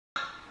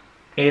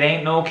It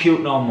ain't no cute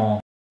no more.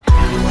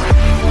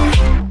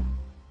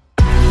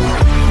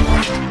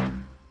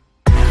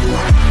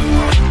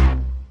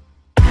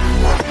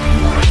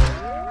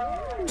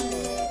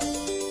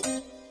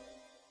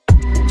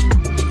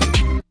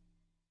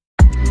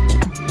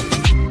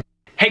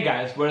 Hey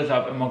guys, what is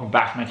up and welcome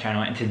back to my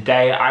channel, and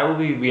today I will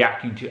be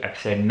reacting to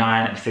episode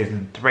 9 of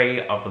season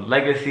 3 of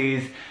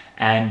Legacies,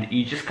 and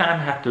you just kind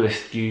of have to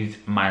excuse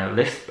my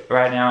lisp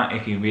right now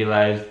if you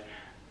realize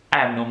I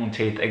have normal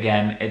teeth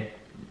again. It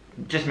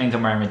just means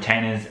I'm wearing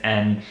retainers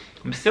and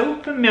I'm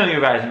still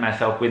familiarizing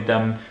myself with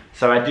them,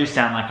 so I do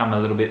sound like I'm a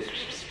little bit,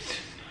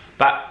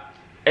 but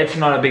it's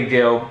not a big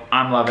deal.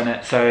 I'm loving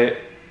it, so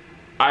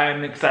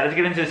I'm excited to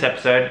get into this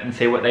episode and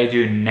see what they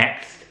do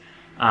next.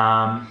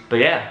 But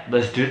yeah,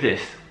 let's do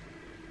this.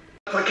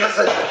 Hey,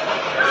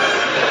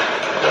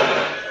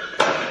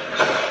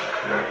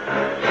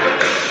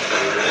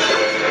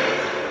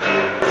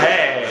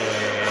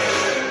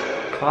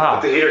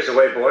 Put the heaters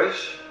away, boys.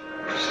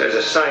 There's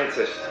a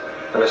scientist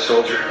and a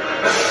soldier.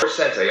 Or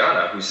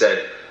Santayana, who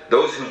said,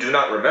 "Those who do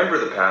not remember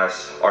the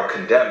past are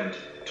condemned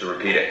to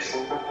repeat it."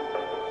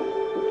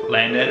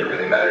 landed. It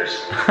really matters.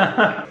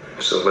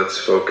 So let's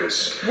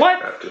focus.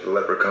 What? After the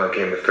leprechaun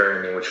came the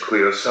ferryman, which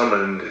Cleo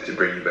summoned to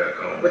bring you back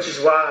home. Which is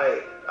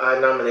why I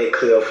nominate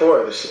Cleo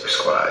for the Super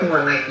Squad.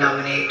 More like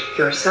nominate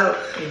yourself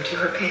into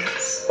her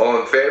pants.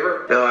 All in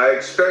favor? Now I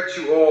expect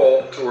you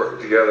all to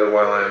work together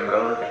while I am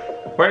gone.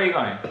 Where are you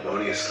going?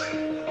 Harmoniously.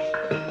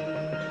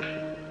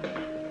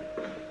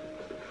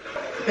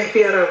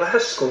 Maybe at our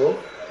last school,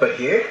 but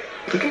here,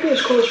 we can be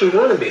as cool as we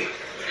want to be.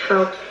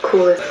 How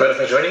cool is Mind if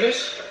I'm joining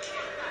us?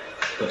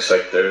 Looks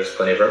like there's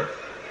plenty of room.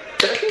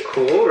 That'd be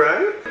cool,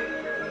 right?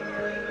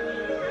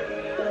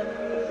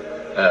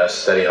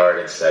 Study hard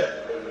instead.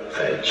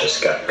 I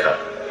just got cut.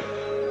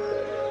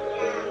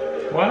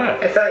 What?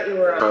 I thought you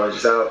were I was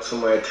just out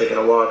somewhere taking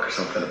a walk or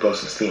something to blow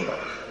some steam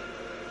off.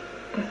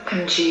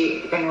 And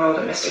she enrolled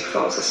at Mystic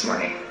Falls this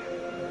morning.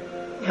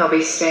 He'll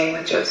be staying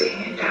with Josie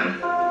in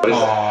town. What is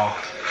that?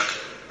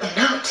 A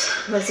note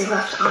Lizzie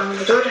left on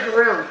the door to her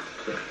room.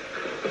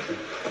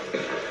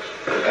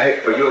 Hey,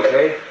 are you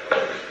okay?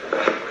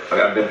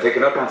 I've been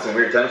picking up on some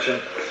weird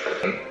tension.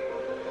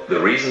 The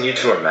reason you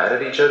two are mad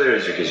at each other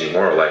is because you're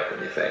more alike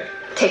than you think.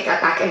 Take that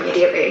back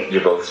immediately.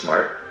 You're both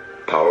smart,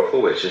 powerful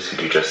witches who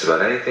do just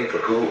about anything for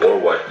who or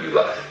what you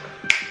love.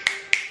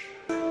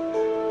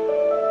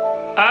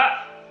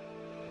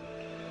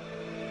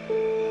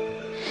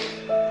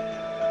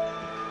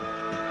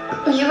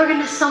 You were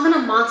gonna summon a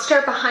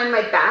monster behind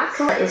my back?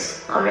 That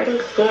is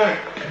already here.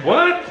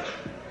 What?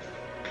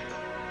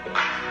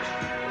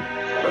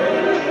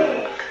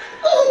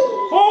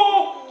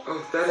 Oh!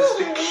 Oh, that is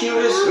the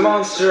cutest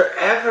monster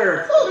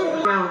ever!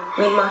 No,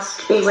 we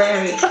must be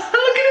wary. Look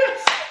at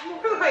us!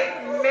 We're like,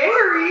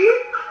 Mary,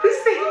 this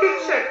thing could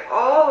check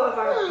all of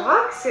our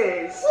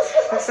boxes.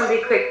 Has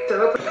somebody quick to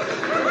open.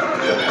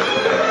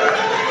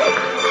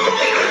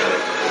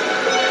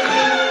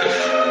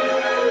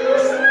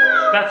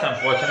 That's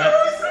unfortunate.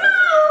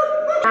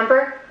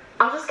 Remember?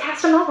 I'll just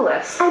cast an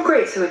obelisk. Oh,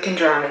 great, so we can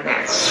drown in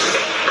there.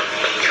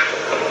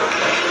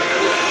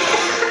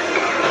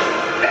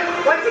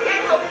 Once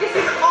again, oh, this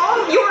is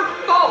all your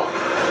fault.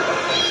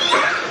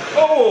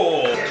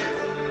 Oh!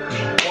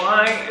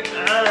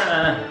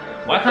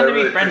 Why can't they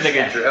be friends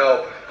again? Your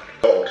help.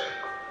 Oh.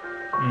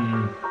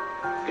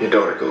 Your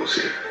daughter goes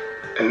here.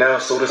 And now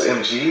so does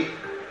MG.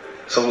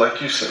 So like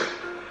you said,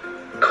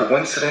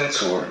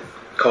 coincidence or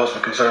cause for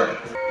concern?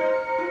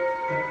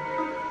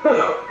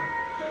 Well,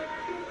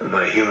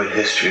 my human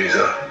history is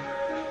a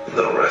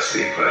little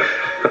rusty, but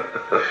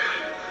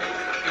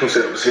who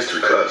said it was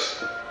history class?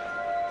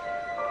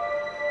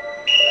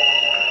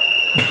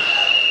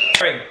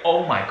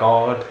 Oh my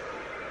god.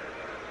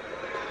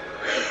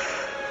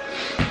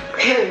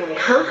 Anyway,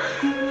 huh?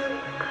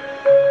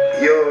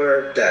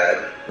 Your dad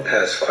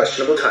has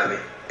questionable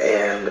timing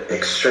and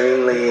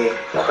extremely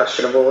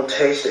questionable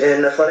taste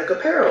in athletic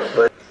apparel,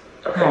 but...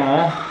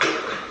 Aww.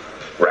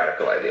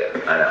 Radical idea,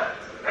 I know.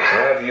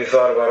 Have you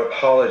thought about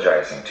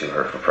apologizing to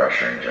her for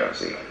pressuring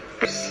Josie?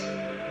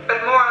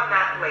 But more on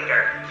that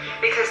later,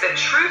 because the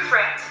true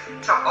threat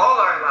to all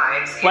our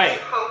lives is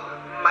Hope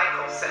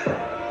Michelson.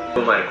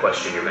 Who might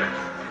question your man?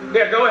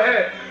 Yeah, go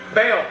ahead.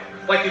 Bail.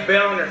 Like you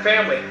bail on your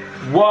family.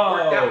 Whoa.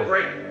 Worked out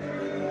great.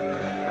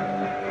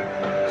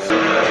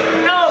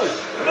 No!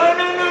 No,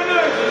 no, no, no!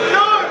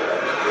 No!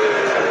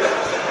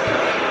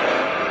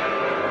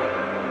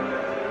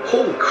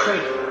 Holy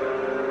crap.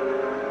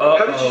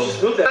 How did you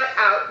just move that? Cut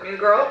out, new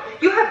girl.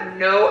 You have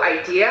no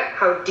idea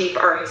how deep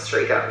our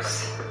history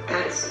goes.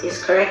 That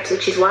is correct,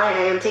 which is why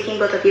I am taking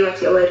both of you at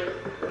your word.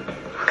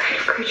 What kind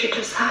of creature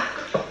does that?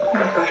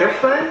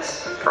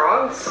 Butterflies?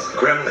 Frogs?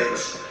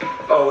 Gremlins.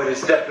 Oh, it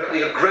is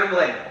definitely a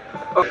gremlin!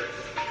 Oh.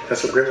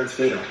 That's what gremlins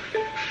feed on.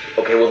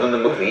 Okay, well then the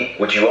movie,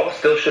 which you all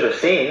still should have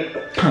seen,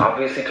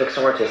 obviously took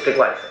some artistic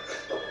license.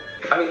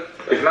 I mean,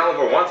 if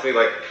Malivore wants me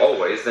like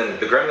always, then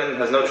the gremlin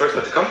has no choice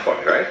but to come for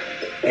me, right?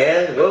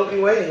 And we'll be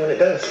waiting when it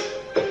does.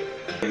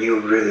 Are you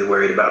really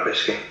worried about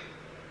Risky?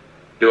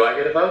 Do I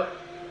get a vote?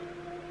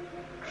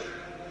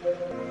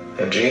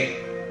 MG,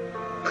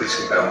 please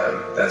compel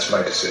him. That's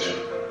my decision.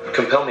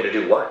 Compel me to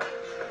do what?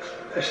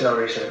 There's no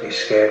reason to be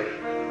scared.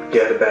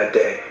 You had a bad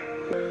day.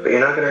 But you're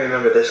not going to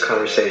remember this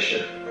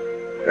conversation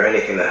or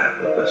anything that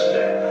happened with us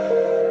today.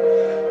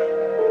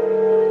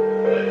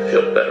 I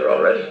feel better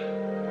already.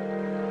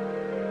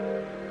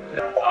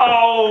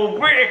 Oh,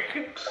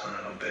 Rick! Son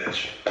of a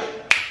bitch.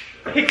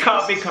 He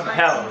can't be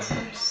compelled.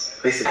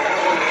 Lisa.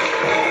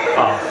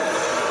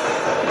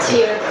 Oh, It's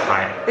you.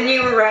 fine. Then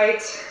you were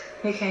right.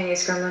 You can't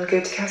use gremlin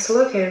goo to cast a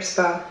locator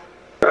spell.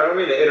 I don't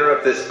mean to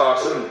interrupt this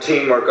awesome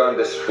teamwork on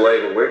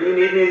display, but where do you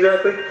need me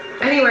exactly?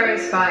 Anywhere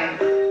is fine.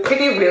 If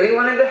you really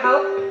wanted to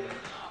help,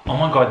 Oh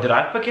my god, did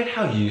I forget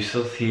how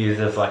useless he is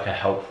as like a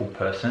helpful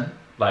person?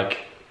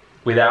 Like,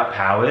 without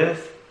powers,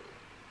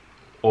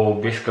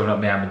 or risk of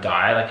not being able to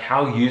die, like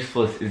how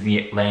useless is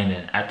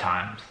Landon at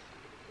times?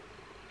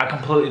 I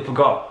completely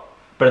forgot.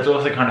 But it's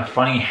also kind of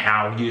funny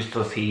how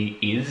useless he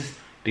is,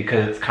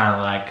 because it's kind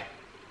of like,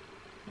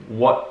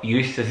 what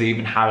use does he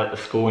even have at the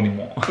school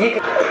anymore? The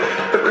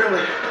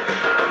gremlin.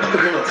 The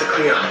gremlin's a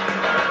Cleo.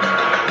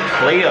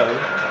 Cleo?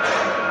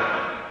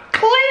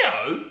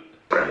 Cleo?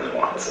 Gremlin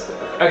wants.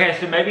 Okay,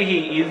 so maybe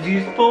he is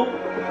useful?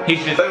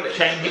 He's just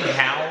changing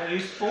how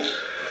useful?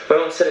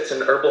 Bone said it's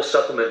an herbal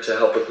supplement to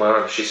help with my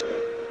arm. She's...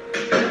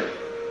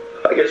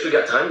 I guess we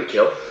got time to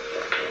kill.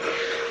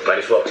 Might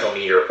as well tell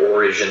me your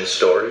origin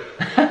story.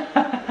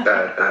 I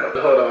don't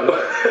know. Hold on.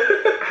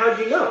 How'd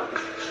you know?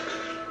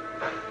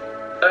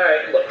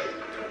 Alright, look.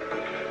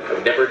 I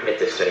would never admit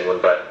this to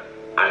anyone, but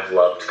I've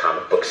loved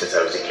comic books since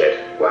I was a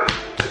kid. Wow.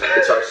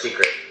 It's our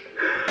secret.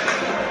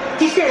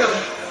 Díselo.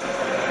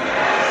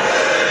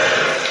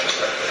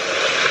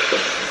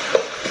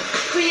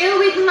 Cleo,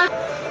 we can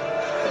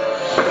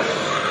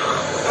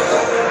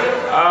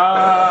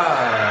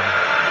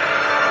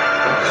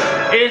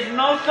It's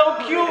not so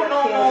cute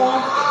no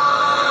more.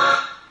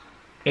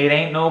 It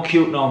ain't no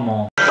cute no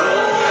more.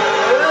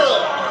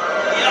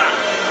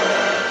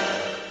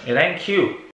 It ain't cute.